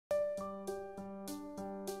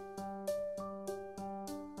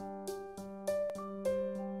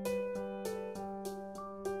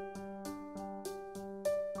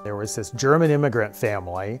There was this German immigrant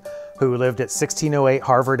family who lived at 1608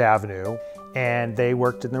 Harvard Avenue, and they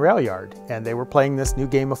worked in the rail yard. And they were playing this new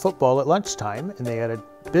game of football at lunchtime, and they had a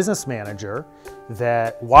business manager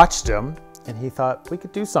that watched them, and he thought, we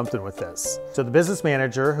could do something with this. So the business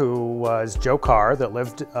manager, who was Joe Carr, that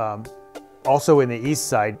lived also in the east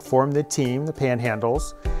side, formed the team, the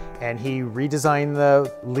Panhandles, and he redesigned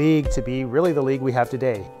the league to be really the league we have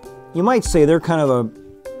today. You might say they're kind of a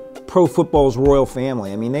pro football's royal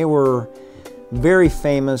family. I mean, they were very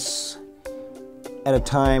famous at a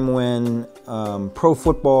time when pro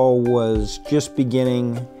football was just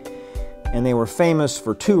beginning, and they were famous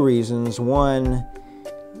for two reasons. One,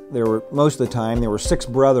 most of the time there were 6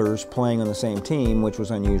 brothers playing on the same team, which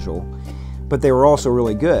was unusual, but they were also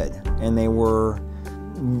really good, and they were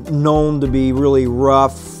known to be really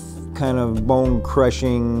rough, kind of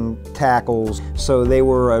bone-crushing tackles. So they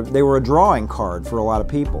were a drawing card for a lot of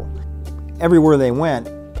people. Everywhere they went,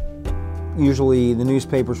 usually the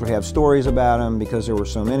newspapers would have stories about them because there were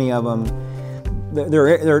so many of them.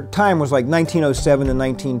 Their time was like 1907 to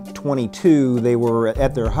 1922. They were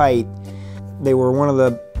at their height. They were one of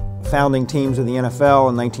the founding teams of the NFL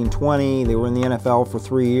in 1920. They were in the NFL for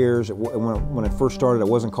 3 years. When it first started, it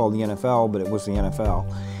wasn't called the NFL, but it was the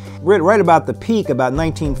NFL. Right about the peak, about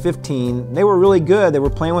 1915, they were really good. They were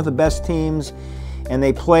playing with the best teams, and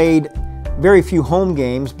they played very few home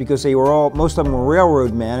games because most of them were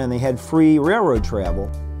railroad men, and they had free railroad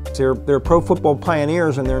travel. They're pro football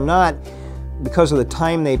pioneers, and they're not because of the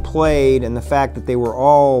time they played and the fact that they were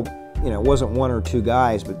all, it wasn't 1 or 2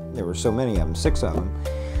 guys, but there were so many of them, 6 of them.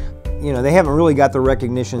 They haven't really got the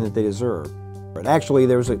recognition that they deserve. But actually,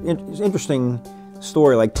 there's an interesting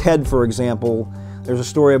story, like Ted, for example. There's a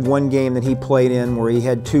story of one game that he played in where he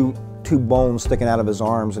had two bones sticking out of his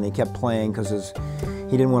arms, and he kept playing because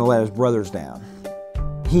he didn't want to let his brothers down.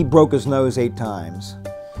 He broke his nose 8 times.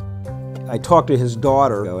 I talked to his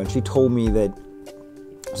daughter, and she told me that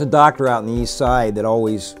there's a doctor out in the east side that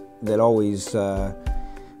always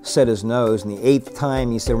set his nose, and the 8th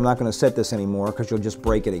time he said, "We're not going to set this anymore because you'll just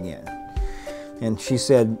break it again." And she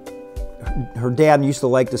said her dad used to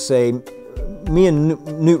like to say, "Me and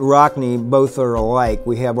Newt Rockne both are alike.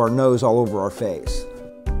 We have our nose all over our face."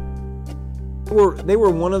 They were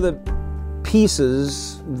one of the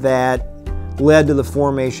pieces that led to the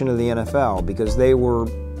formation of the NFL, because they were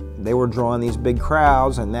drawing these big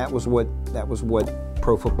crowds, and that was what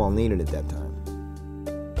pro football needed at that time.